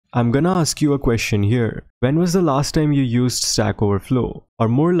I'm gonna ask you a question here. When was the last time you used Stack Overflow? Or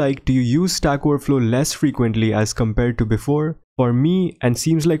more like, do you use Stack Overflow less frequently as compared to before? For me, and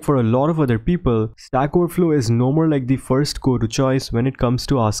seems like for a lot of other people, Stack Overflow is no more like the first go-to choice when it comes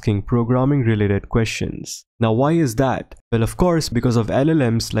to asking programming related questions. Now why is that? Well, of course, because of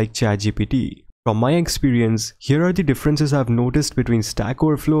LLMs like ChatGPT. From my experience, here are the differences I've noticed between Stack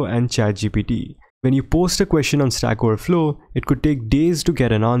Overflow and ChatGPT. When you post a question on Stack Overflow, it could take days to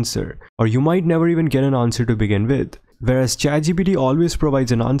get an answer, or you might never even get an answer to begin with. Whereas ChatGPT always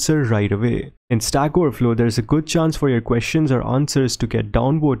provides an answer right away. In Stack Overflow, there's a good chance for your questions or answers to get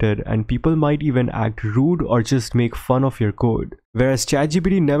downvoted, and people might even act rude or just make fun of your code. Whereas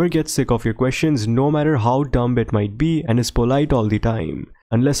ChatGPT never gets sick of your questions no matter how dumb it might be and is polite all the time.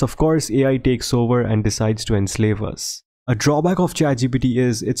 Unless of course AI takes over and decides to enslave us. A drawback of ChatGPT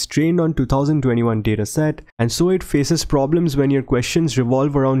is it's trained on 2021 dataset, and so it faces problems when your questions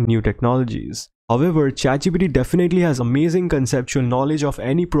revolve around new technologies. However, ChatGPT definitely has amazing conceptual knowledge of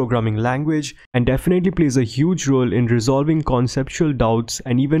any programming language and definitely plays a huge role in resolving conceptual doubts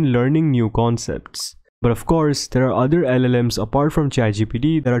and even learning new concepts. But of course, there are other LLMs apart from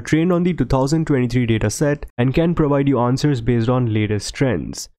ChatGPT that are trained on the 2023 dataset and can provide you answers based on latest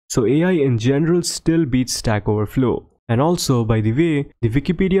trends. So AI in general still beats Stack Overflow. And also, by the way, the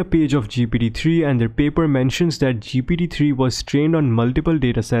Wikipedia page of GPT-3 and their paper mentions that GPT-3 was trained on multiple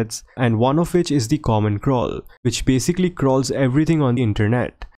datasets, and one of which is the Common Crawl, which basically crawls everything on the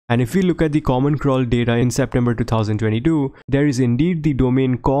internet. And if we look at the Common Crawl data in September 2022, there is indeed the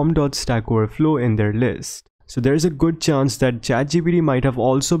domain com.stackoverflow in their list. So there is a good chance that ChatGPT might have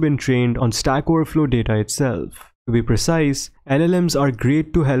also been trained on Stack Overflow data itself. To be precise, LLMs are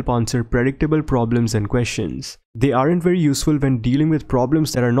great to help answer predictable problems and questions. They aren't very useful when dealing with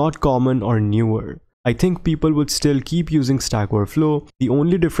problems that are not common or newer. I think people would still keep using Stack Overflow. The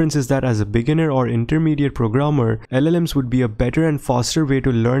only difference is that as a beginner or intermediate programmer, LLMs would be a better and faster way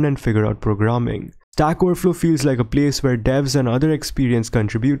to learn and figure out programming. Stack Overflow feels like a place where devs and other experienced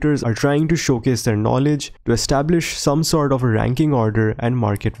contributors are trying to showcase their knowledge to establish some sort of a ranking order and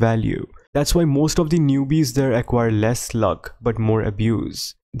market value. That's why most of the newbies there acquire less luck, but more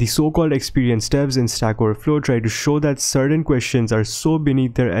abuse. The so-called experienced devs in Stack Overflow try to show that certain questions are so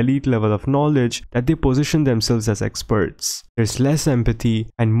beneath their elite level of knowledge that they position themselves as experts. There's less empathy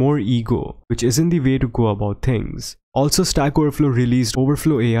and more ego, which isn't the way to go about things. Also, Stack Overflow released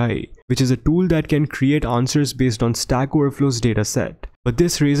Overflow AI, which is a tool that can create answers based on Stack Overflow's dataset. But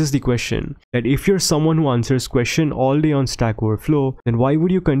this raises the question that if you're someone who answers questions all day on Stack Overflow, then why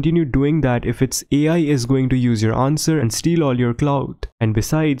would you continue doing that if its AI is going to use your answer and steal all your clout? And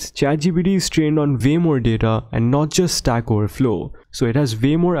besides, ChatGPT is trained on way more data and not just Stack Overflow, so it has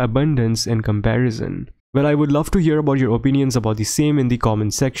way more abundance in comparison. Well, I would love to hear about your opinions about the same in the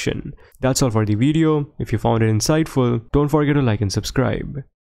comment section. That's all for the video. If you found it insightful, don't forget to like and subscribe.